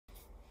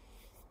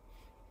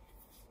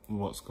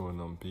What's going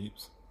on,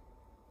 peeps?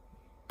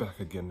 Back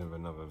again with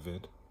another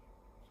vid.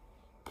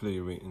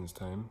 Player ratings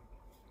time.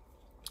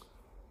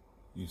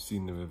 You've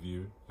seen the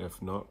review.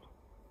 If not,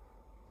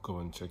 go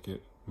and check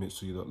it. Make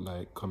sure you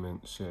like,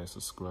 comment, share,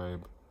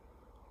 subscribe,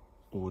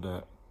 all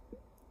that.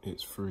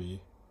 It's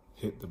free.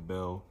 Hit the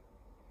bell.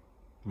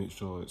 Make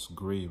sure it's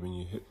grey when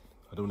you hit.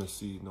 I don't want to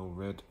see no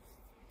red.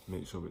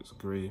 Make sure it's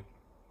grey.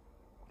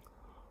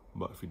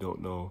 But if you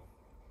don't know,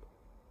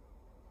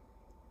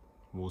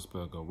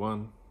 Wolfsberger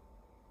 1,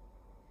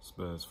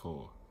 Spurs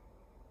 4.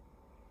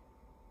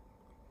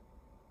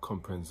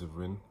 Comprehensive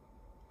win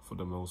for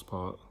the most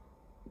part.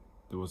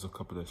 There was a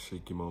couple of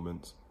shaky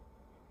moments,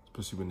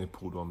 especially when they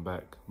pulled one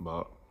back,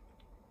 but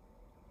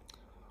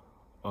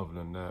other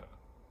than that,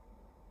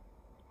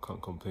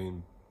 can't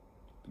complain.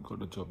 Got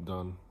the job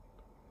done.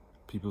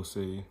 People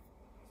say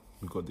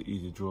we got the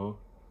easy draw.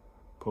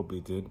 Probably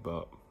did,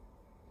 but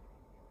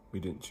we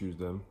didn't choose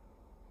them,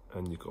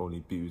 and you can only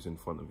beat who's in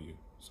front of you.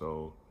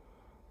 So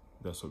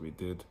that's what we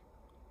did.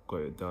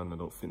 Got it done. I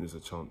don't think there's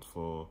a chance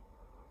for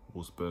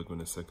Wolfsberger in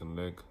the second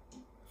leg,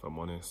 if I'm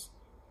honest.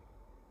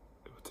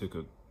 It would take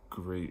a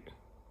great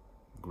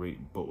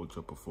bottle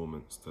job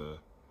performance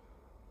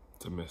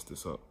to mess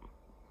this up,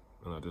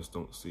 and I just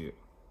don't see it.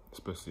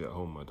 Especially at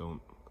home, I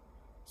don't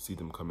see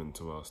them coming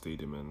to our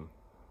stadium and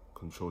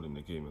controlling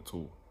the game at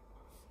all,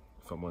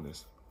 if I'm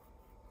honest.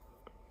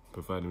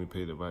 Providing we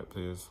pay the right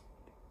players,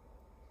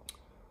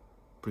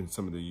 bring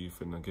some of the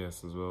youth in, I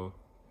guess, as well,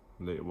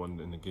 later on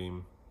in the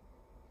game,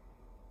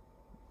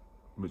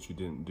 which we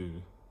didn't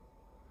do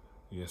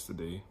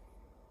yesterday.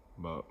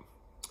 But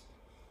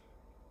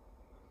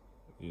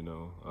you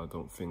know, I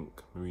don't think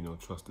Marino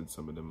trusted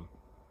some of them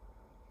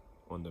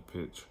on the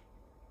pitch,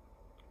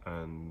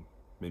 and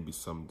maybe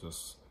some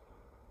just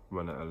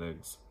run out of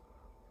legs.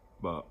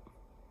 But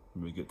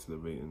when we get to the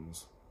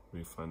ratings,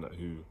 we find out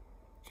who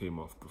came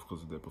off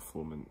because of their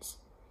performance,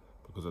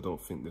 because I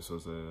don't think this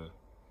was a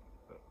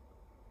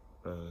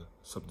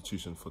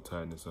substitution for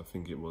tiredness. I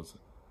think it was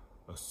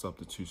a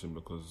substitution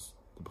because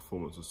the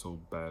performance was so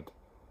bad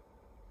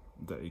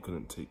that he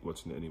couldn't take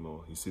watching it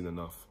anymore. He's seen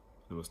enough.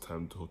 It was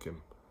time to hook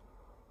him.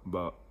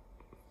 But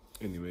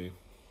anyway,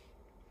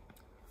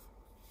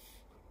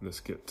 let's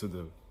get to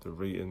the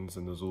ratings,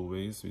 and as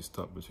always, we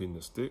start between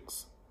the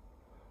sticks,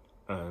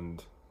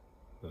 and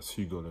that's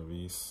Hugo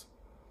Lloris,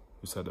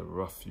 who's had a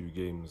rough few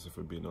games, if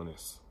we're being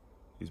honest.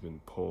 He's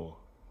been poor,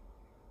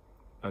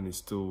 and he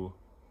still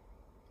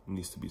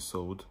needs to be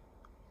sold.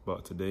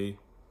 But today,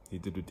 he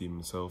did redeem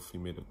himself. He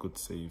made a good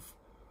save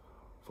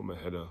from a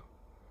header,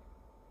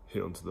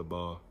 hit onto the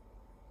bar,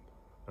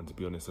 and to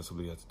be honest, that's all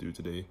he had to do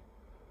today.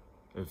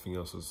 Everything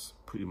else was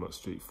pretty much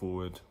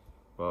straightforward,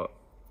 but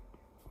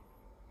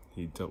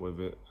he dealt with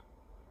it.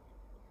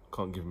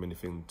 Can't give him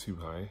anything too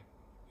high.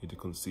 He did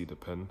concede a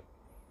pen,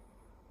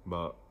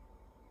 but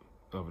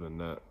other than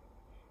that,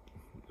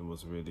 it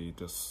was really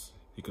just,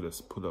 he could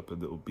have put up a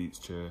little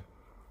beach chair,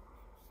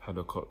 had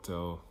a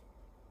cocktail,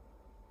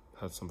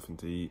 had something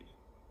to eat.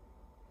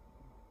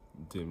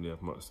 Didn't really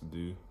have much to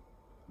do.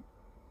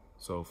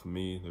 So for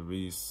me, the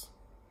Reese,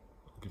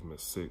 I'll give him a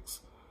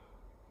 6.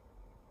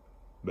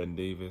 Ben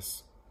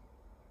Davis,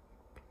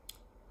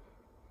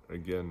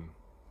 again,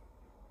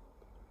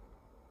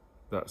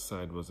 that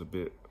side was a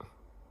bit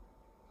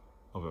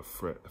of a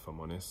threat, if I'm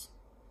honest.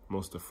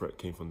 Most of the threat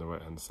came from the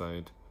right-hand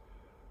side.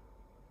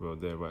 Well,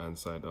 their right-hand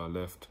side, our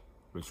left,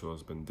 which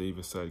was Ben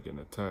Davis' side getting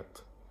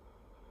attacked.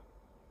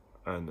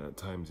 And at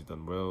times he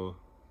done well,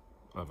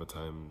 other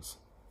times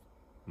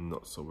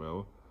not so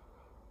well.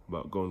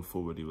 But going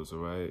forward, he was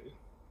alright.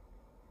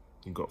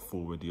 He got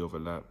forward, he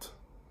overlapped,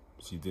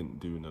 which he didn't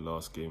do in the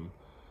last game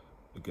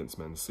against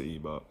Man City,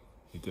 but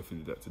he definitely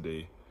did that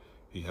today.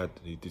 He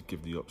did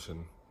give the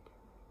option.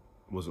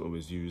 Wasn't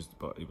always used,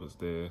 but he was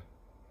there.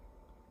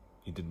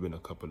 He did win a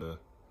couple of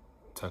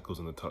tackles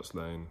on the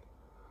touchline.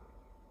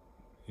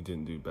 He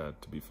didn't do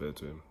bad, to be fair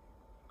to him,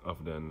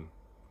 other than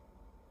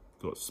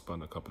got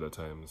spun a couple of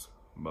times,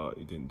 but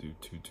he didn't do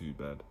too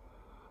bad.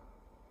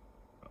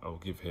 I'll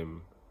give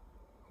him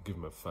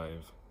a 5.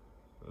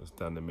 It was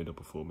down the middle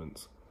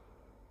performance.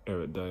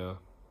 Eric Dyer,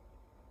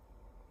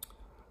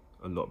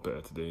 a lot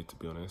better today, to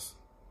be honest,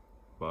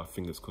 but I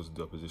think it's because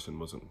the opposition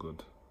wasn't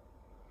good,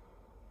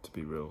 to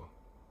be real.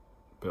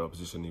 Better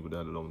opposition, he would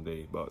have had a long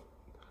day, but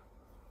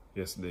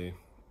yesterday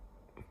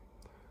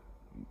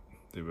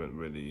they weren't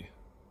really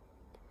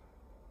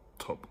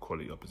top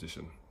quality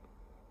opposition.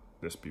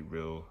 Let's be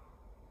real.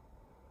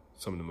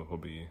 Some of them are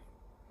probably,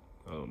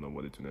 I don't know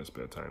what they do in their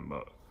spare time,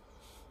 but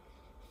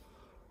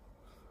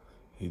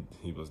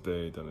he was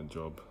there, he done a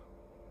job,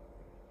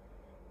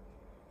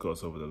 got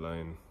us over the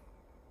line.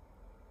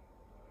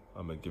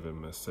 I'm gonna give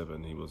him a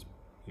 7.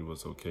 He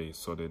was okay,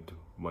 solid,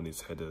 won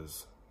his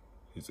headers,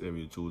 his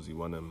area duels, he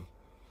won them.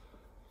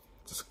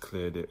 Just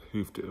cleared it,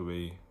 hoofed it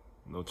away,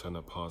 no trying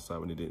to pass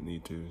out when he didn't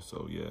need to.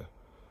 So yeah,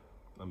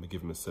 I'm gonna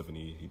give him a 7.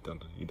 He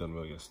done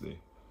well yesterday.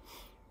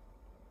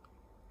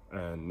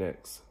 And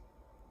next,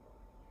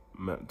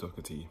 Matt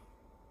Doherty.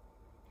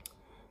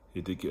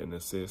 He did get an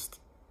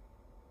assist,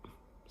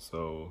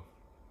 so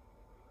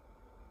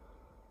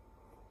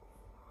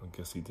I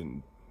guess he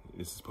didn't.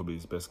 This is probably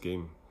his best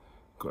game.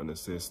 Got an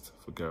assist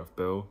for Gareth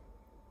Bale.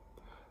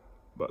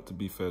 But to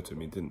be fair to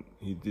him,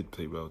 he did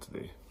play well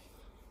today.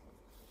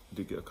 He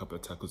did get a couple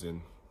of tackles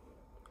in.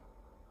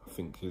 I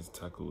think his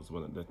tackle was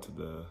one that led to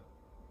the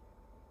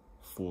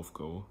 4th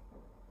goal.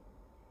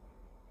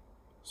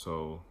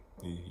 So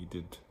he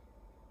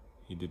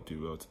did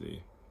do well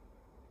today.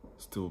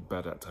 Still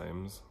bad at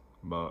times,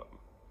 but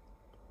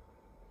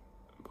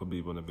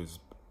probably one of his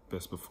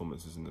best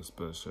performances in the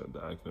Spurs shirt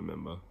that I can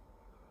remember.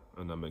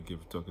 And I'm going to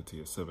give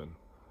Doherty a 7.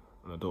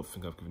 And I don't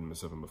think I've given him a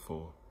 7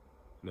 before.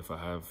 And if I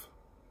have,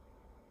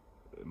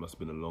 it must have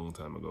been a long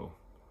time ago.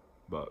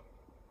 But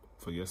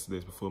for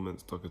yesterday's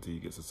performance, Doherty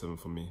gets a 7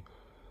 from me.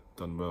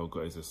 Done well,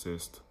 got his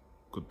assist,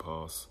 good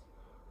pass.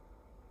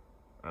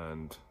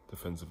 And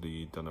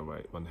defensively, done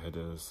alright. Won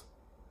headers,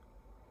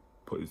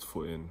 put his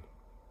foot in,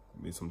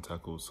 made some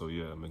tackles. So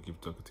yeah, I'm going to give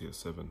Doherty a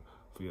 7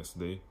 for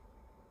yesterday.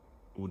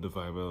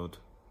 Wolfsberger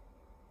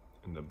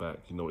in the back,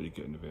 you know what you're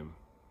getting with him.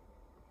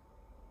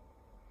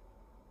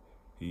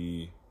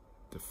 He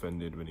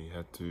defended when he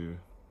had to.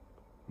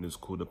 When he was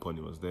called upon,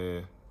 he was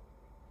there.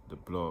 The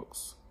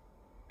blocks,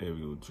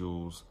 aerial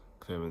duels,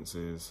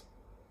 clearances,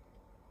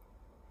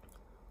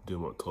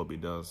 doing what Toby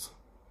does.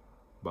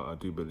 But I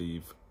do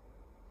believe,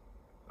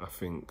 I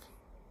think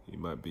he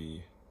might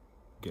be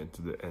getting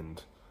to the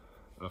end.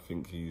 I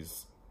think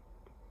his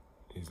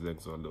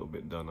legs are a little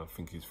bit done. I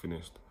think he's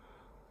finished.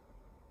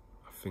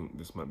 I think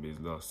this might be his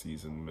last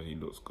season where he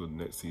looks good.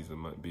 Next season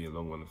might be a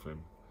long one for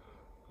him.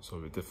 So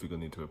we're definitely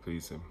going to need to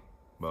replace him.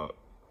 But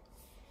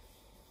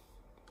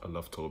I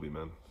love Toby,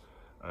 man.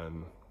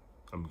 And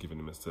I'm giving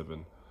him a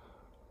 7.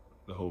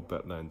 The whole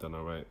back line done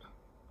alright.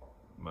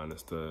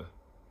 Minus the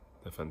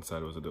left-hand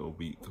side was a little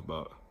weak.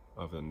 But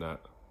other than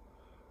that,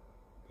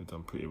 they've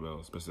done pretty well.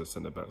 Especially the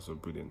centre-backs were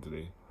brilliant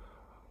today.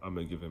 I'm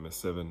going to give him a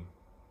 7.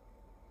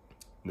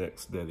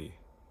 Next, Dele.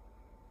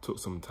 Took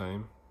some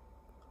time.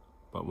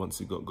 But once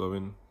he got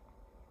going,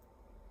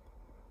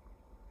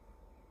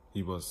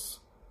 he was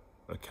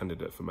a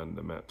candidate for man of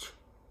the match.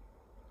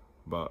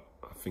 But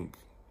I think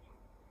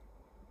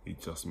he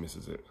just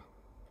misses it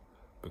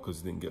because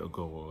he didn't get a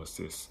goal or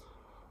assist.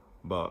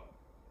 But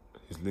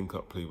his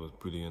link-up play was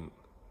brilliant.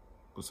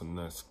 Got some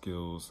nice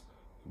skills.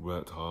 He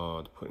worked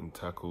hard, putting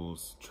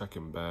tackles,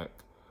 tracking back,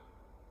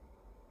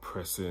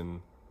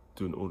 pressing,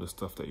 doing all the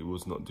stuff that he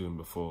was not doing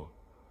before.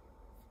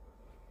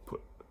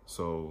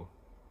 So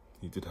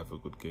he did have a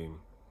good game,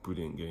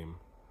 brilliant game.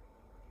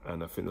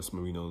 And I think that's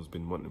what Mourinho's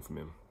been wanting from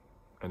him.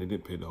 And he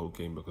didn't play the whole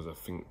game because I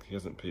think he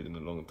hasn't played in a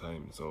long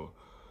time. So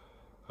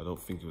I don't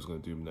think he was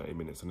going to do 90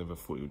 minutes. I never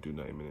thought he would do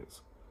 90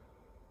 minutes.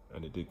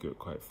 And he did go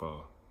quite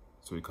far.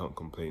 So he can't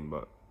complain.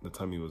 But the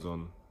time he was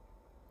on,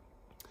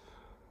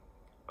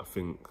 I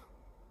think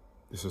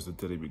this was the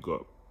Dele we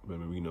got when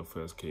Mourinho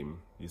first came.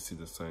 You see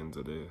the signs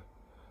are there.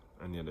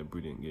 And he had a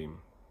brilliant game.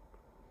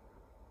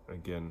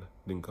 Again,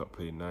 link-up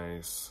play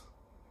nice.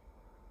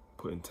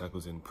 Putting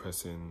tackles in,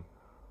 pressing,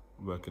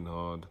 working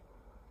hard.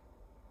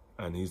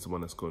 And he's the one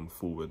that's going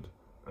forward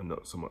and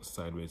not so much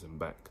sideways and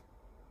back.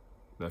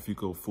 Now, if you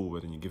go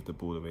forward and you give the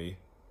ball away,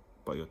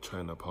 but you're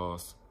trying to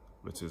pass,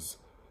 which is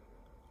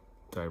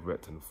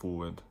direct and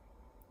forward,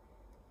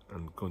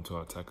 and going to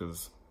our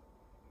attackers,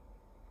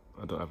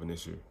 I don't have an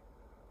issue.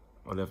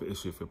 I'll have an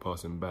issue if you're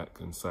passing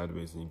back and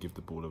sideways and you give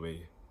the ball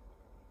away.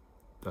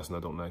 That's when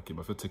I don't like it.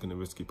 But if you're taking a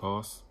risky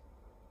pass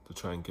to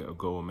try and get a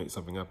goal and make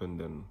something happen,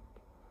 then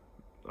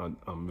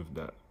I'm with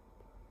that.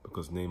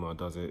 Because Neymar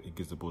does it, he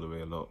gives the ball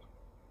away a lot.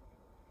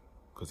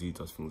 Because he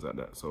does things like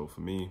that. So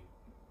for me,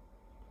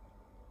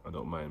 I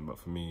don't mind. But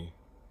for me,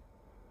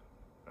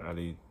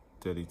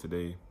 Dele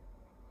today,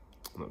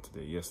 not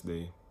today,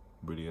 yesterday,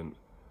 brilliant.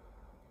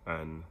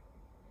 And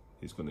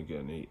he's going to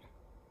get an 8.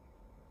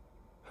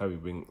 Harry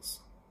Winks,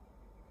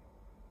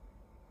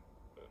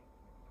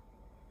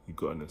 he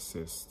got an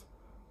assist,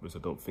 which I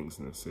don't think is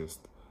an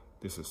assist.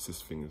 This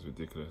assist thing is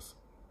ridiculous.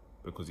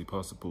 Because he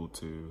passed the ball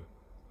to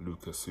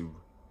Lucas, who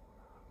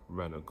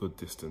ran a good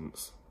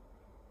distance,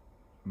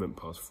 went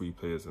past 3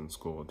 players and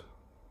scored.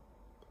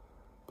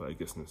 But he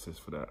gets an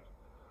assist for that.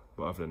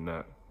 But other than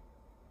that,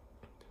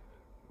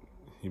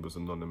 he was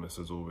anonymous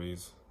as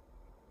always.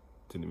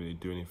 Didn't really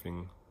do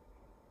anything.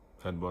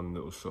 Had one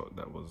little shot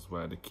that was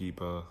right at the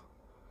keeper.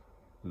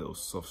 Little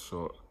soft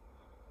shot.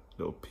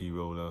 Little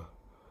P-roller.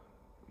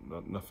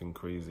 Nothing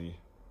crazy.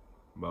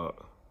 But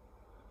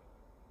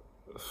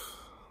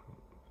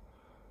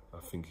I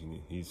think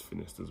he's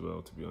finished as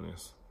well, to be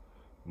honest.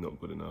 Not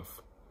good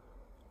enough.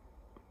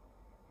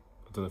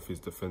 I don't know if he's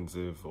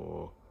defensive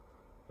or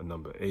a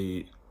number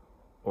 8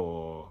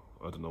 or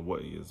I don't know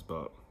what he is,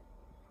 but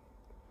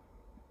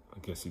I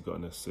guess he got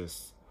an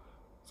assist,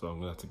 so I'm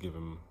going to have to give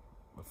him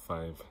a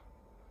 5.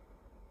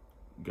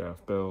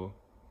 Gareth Bale,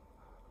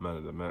 man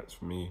of the match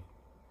for me,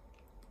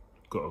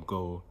 got a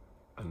goal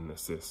and an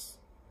assist.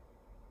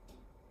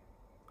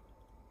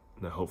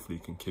 Now hopefully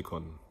he can kick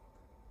on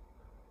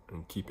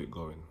and keep it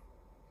going.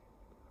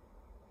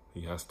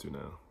 He has to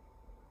now.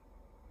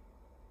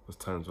 Because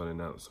time's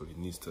running out, so he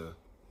needs to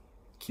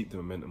keep the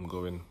momentum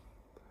going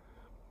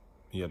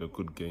He had a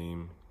good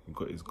game. He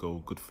got his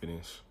goal, good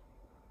finish.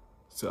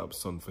 Set up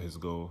Son for his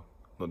goal.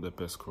 Not the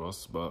best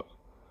cross, but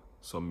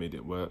Son made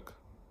it work.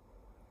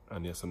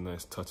 And he had some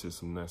nice touches,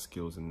 some nice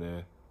skills in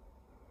there.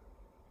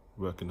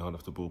 Working hard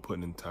off the ball,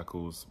 putting in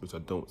tackles, which I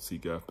don't see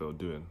Gareth Bale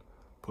doing.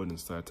 Putting in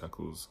side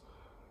tackles.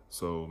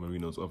 So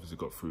Marino's obviously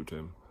got through to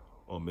him.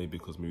 Or maybe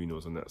because Marino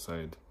was on that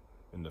side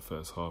in the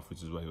first half,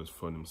 which is why he was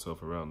throwing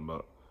himself around.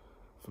 But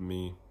for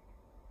me,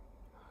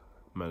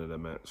 man of the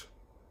match.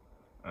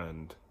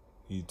 And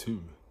he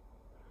too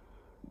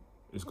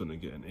is going to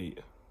get an 8.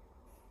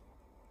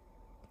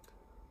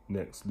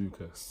 Next,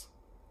 Lucas.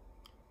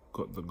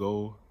 Got the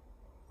goal.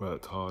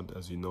 Worked hard,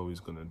 as you know he's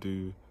going to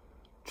do.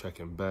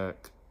 Tracking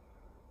back.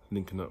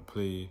 Linking up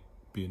play.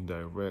 Being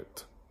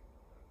direct.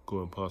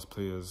 Going past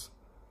players.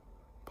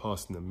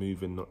 Passing and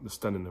moving, not just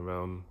standing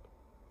around.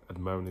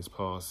 Admiring his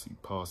pass. He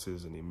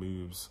passes and he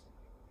moves.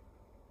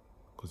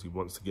 Because he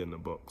wants to get in the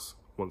box.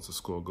 Wants to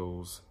score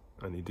goals.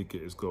 And he did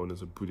get his goal, and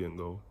it's a brilliant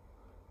goal.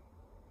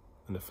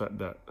 And the fact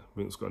that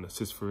Winks got an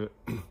assist for it,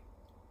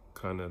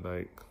 kind of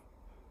like,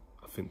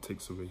 I think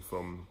takes away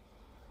from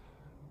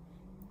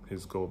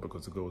his goal,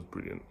 because the goal was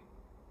brilliant.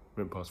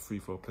 Went past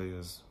 3-4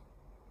 players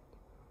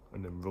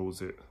and then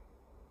rolls it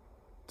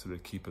to the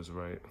keeper's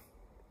right.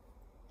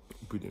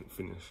 Brilliant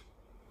finish.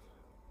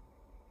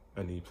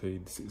 And he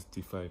played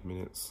 65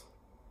 minutes.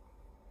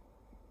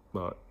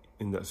 But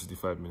in that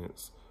 65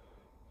 minutes,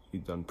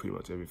 he'd done pretty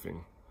much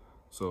everything.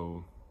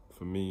 So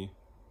for me,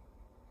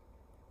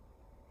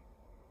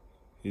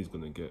 he's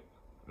going to get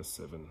a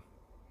 7.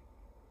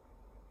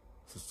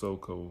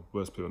 Sissoko,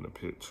 worst player on the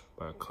pitch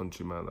by a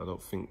country mile. I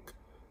don't think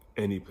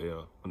any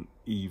player on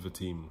either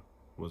team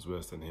was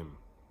worse than him.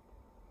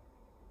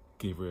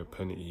 Gave away a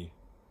penalty.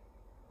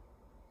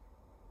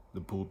 The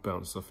ball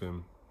bounced off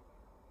him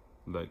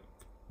like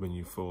when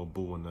you throw a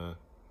ball on a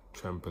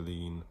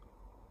trampoline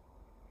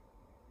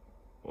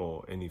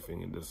or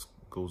anything, it just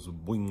goes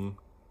wing.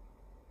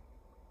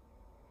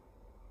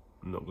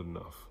 Not good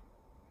enough.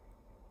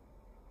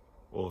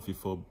 Or if you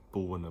throw a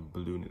ball on a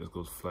balloon, it just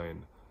goes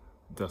flying.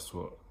 That's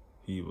what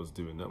he was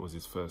doing. That was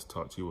his first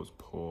touch. He was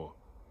poor.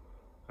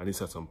 And he's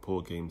had some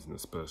poor games in the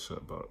Spurs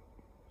shirt, but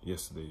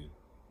yesterday,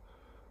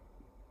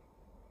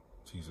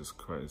 Jesus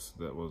Christ,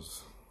 that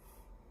was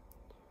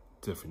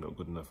definitely not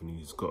good enough, and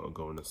he's got to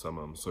go in the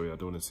summer. I'm sorry, I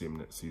don't want to see him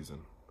next season.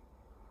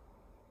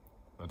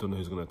 I don't know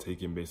who's going to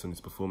take him based on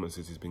his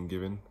performances he's been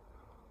given,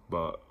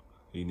 but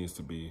he needs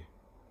to be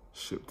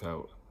shipped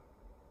out.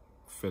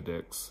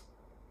 FedEx,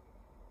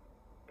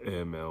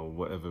 airmail,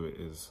 whatever it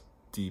is,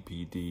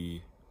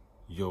 DPD,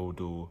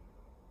 Yodel,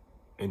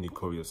 any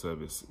courier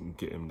service, and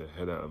get him the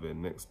head out of here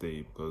next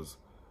day, because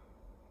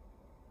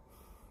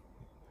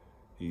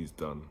he's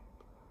done.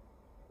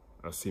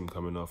 I see him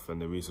coming off,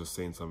 and the Reese was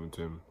saying something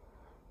to him.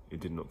 He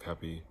didn't look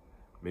happy.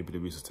 Maybe the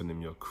Reese was telling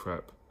him you're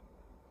crap,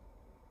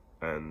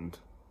 and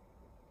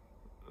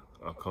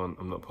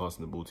I'm not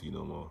passing the ball to you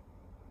no more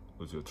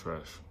because you're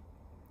trash.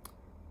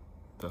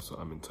 That's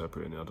what I'm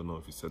interpreting. I don't know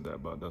if he said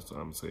that, but that's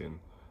what I'm saying.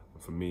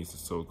 And for me,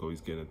 Sissoko,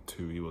 he's getting a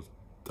 2. He was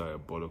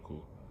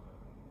diabolical.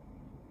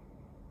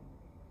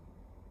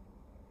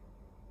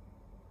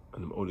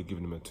 And I'm only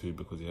giving him a 2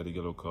 because he had a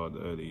yellow card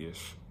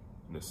early-ish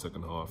in the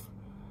second half,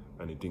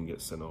 and he didn't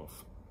get sent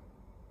off.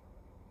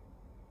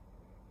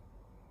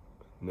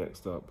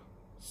 Next up,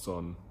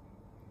 Son.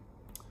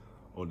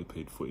 Only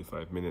played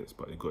 45 minutes,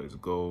 but he got his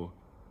goal.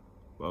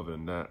 But other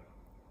than that,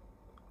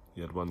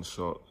 he had one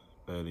shot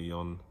early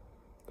on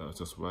that was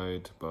just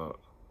wide, but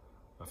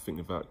I think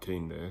without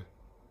Kane there,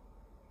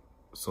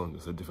 Son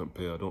is a different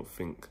player. I don't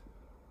think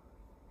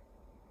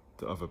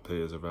the other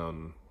players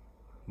around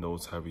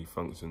knows how he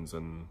functions,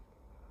 and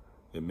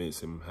it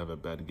makes him have a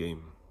bad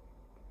game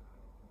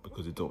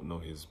because they don't know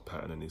his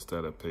pattern and his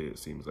style of play. It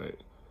seems like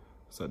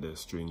it's like they're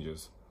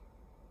strangers,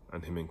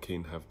 and him and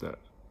Kane have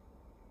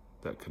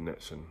that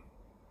connection,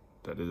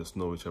 that they just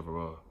know each other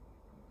are.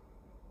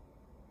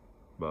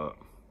 But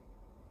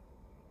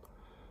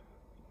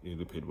he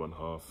only played one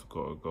half,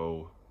 got a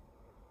goal,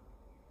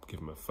 give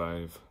him a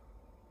 5.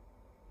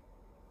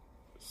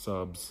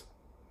 Subs,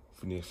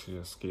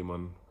 Vinicius came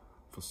on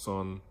for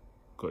Son,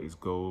 got his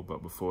goal,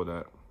 but before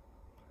that,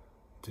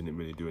 didn't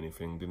really do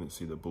anything, didn't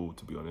see the ball,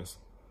 to be honest.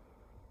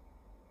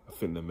 I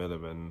think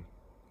Lamela and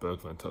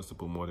Bergwijn touched the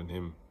ball more than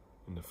him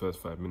in the first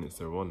 5 minutes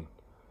they were on,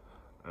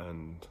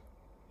 and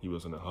he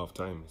was on at half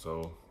time,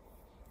 so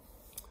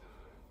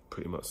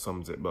pretty much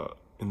sums it. But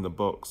in the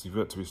box, he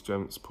worked to his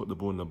strengths, put the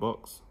ball in the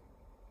box,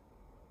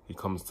 he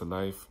comes to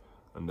life,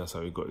 and that's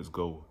how he got his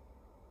goal.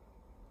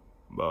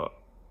 But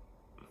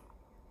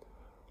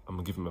I'm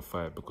going to give him a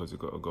 5 because he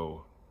got a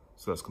goal.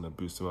 So that's going to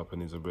boost him up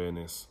in his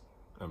awareness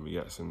and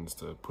reactions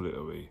to pull it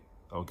away.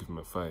 I'll give him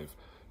a 5.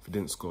 If he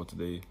didn't score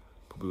today,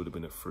 probably would have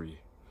been a 3.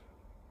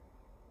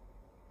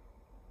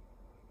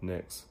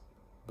 Next,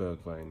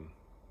 Bergwijn.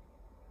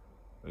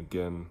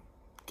 Again,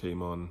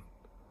 came on.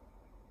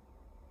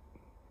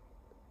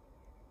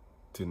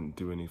 Didn't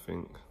do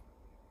anything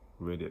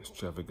really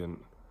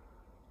extravagant.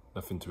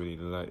 Nothing to really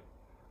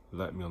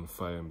light me on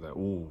fire. I'm like,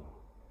 ooh,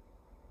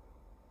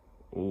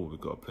 oh, we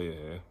got a player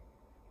here.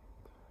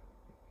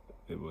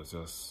 It was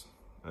just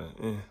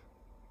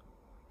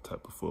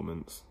type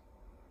performance,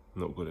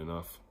 not good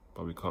enough.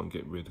 But we can't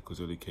get rid because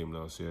he only came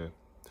last year,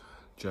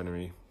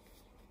 January.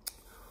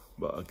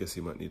 But I guess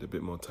he might need a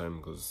bit more time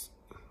because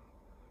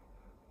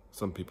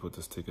some people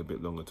just take a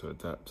bit longer to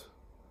adapt.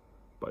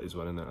 But he's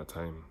running out of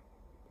time.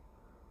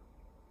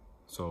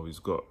 So he's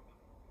got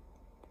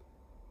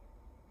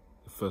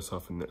the first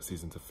half of next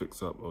season to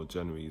fix up, or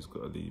January he's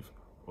got to leave,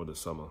 or the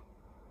summer.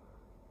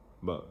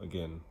 But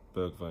again,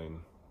 Bergwijn,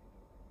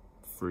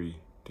 free,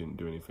 didn't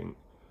do anything.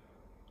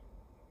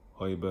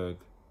 Højbjerg,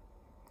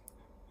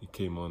 he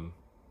came on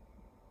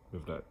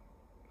with like,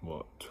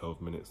 what,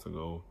 12 minutes to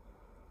go.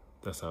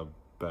 That's how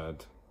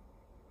bad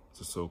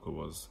Sissoko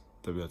was,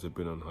 that we had to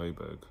bring on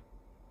Højbjerg.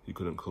 He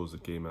couldn't close the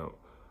game out,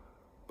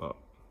 but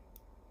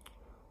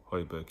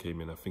Højbjerg came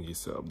in. I think he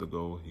set up the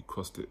goal. He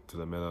crossed it to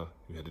Lamela,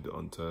 who headed it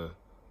onto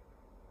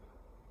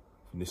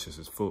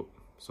Vinicius' foot.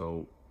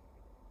 So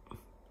he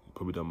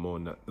probably done more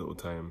in that little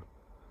time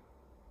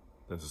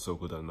than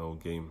Sissoko done the whole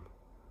game.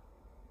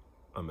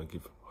 I'm going to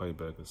give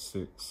Højbjerg a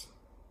 6.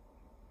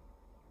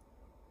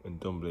 And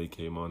Dele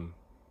came on,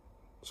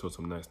 showed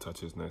some nice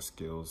touches, nice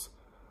skills,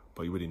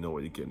 but you really know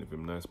what you're getting with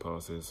him, nice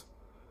passes.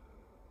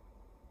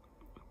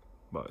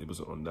 But he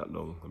wasn't on that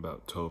long,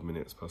 about 12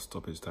 minutes plus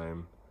stoppage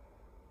time.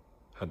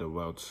 Had a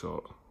wild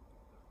shot,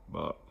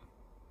 but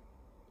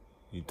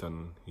he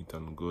done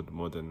good,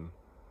 more than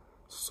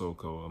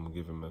Sissoko. I'm going to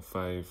give him a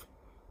 5.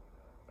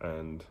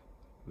 And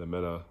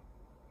Lamela,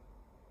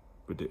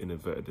 with the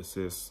inverted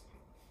assist,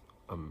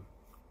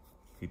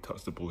 he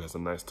touched the ball, he has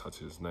some nice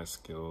touches, nice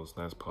skills,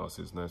 nice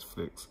passes, nice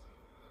flicks.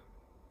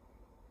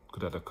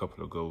 Could have had a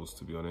couple of goals,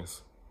 to be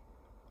honest.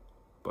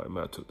 But it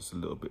might have took just a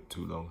little bit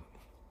too long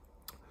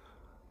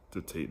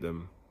to take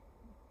them.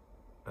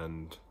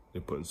 And they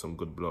put in some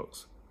good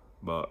blocks.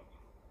 But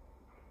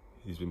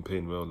he's been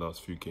playing well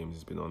last few games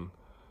he's been on.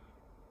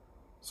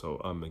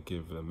 So I'm going to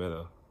give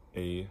Lamela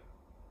I'm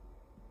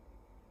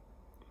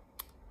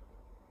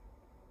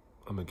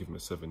going to give him a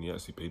 7. He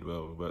actually played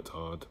well, worked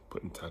hard,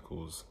 put in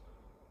tackles.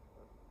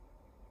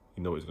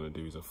 You know what he's going to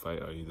do, he's a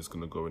fighter. He's just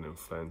going to go in and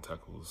flying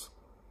tackles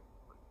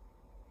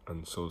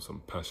and show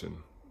some passion,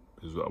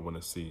 is what I want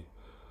to see.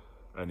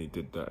 And he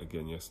did that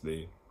again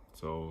yesterday.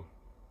 So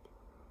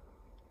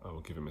I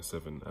will give him a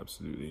 7,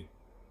 absolutely.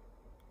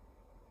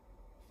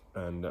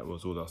 And that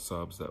was all our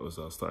subs. That was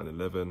our starting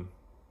 11.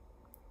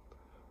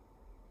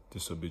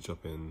 This will be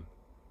dropping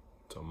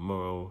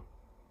tomorrow,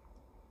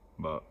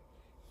 but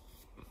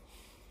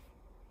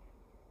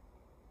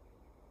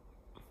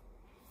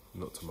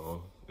not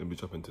tomorrow. It'll be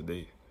dropping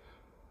today.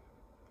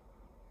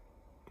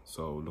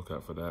 So look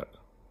out for that.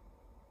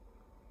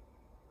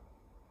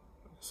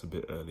 It's a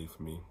bit early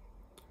for me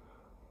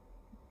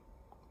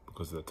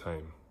because of the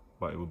time,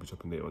 but it will be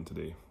dropping later on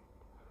today.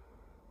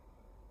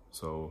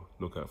 So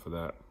look out for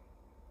that.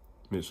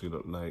 Make sure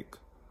you like,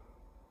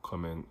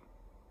 comment,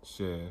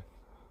 share,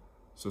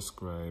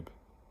 subscribe.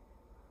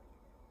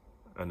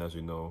 And as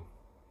you know,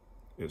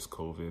 it's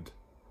COVID.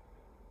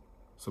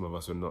 Some of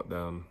us are not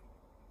down,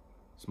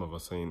 some of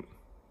us ain't.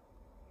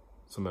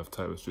 Some have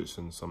tight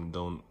restrictions, some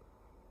don't.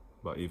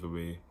 But either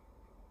way,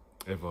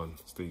 everyone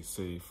stay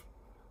safe.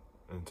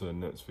 Until the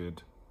next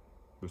vid,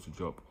 which will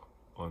drop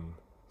on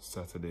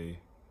Saturday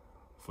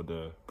for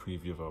the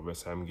preview of our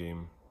West Ham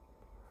game.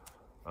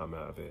 I'm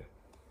out of here.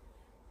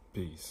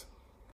 Peace.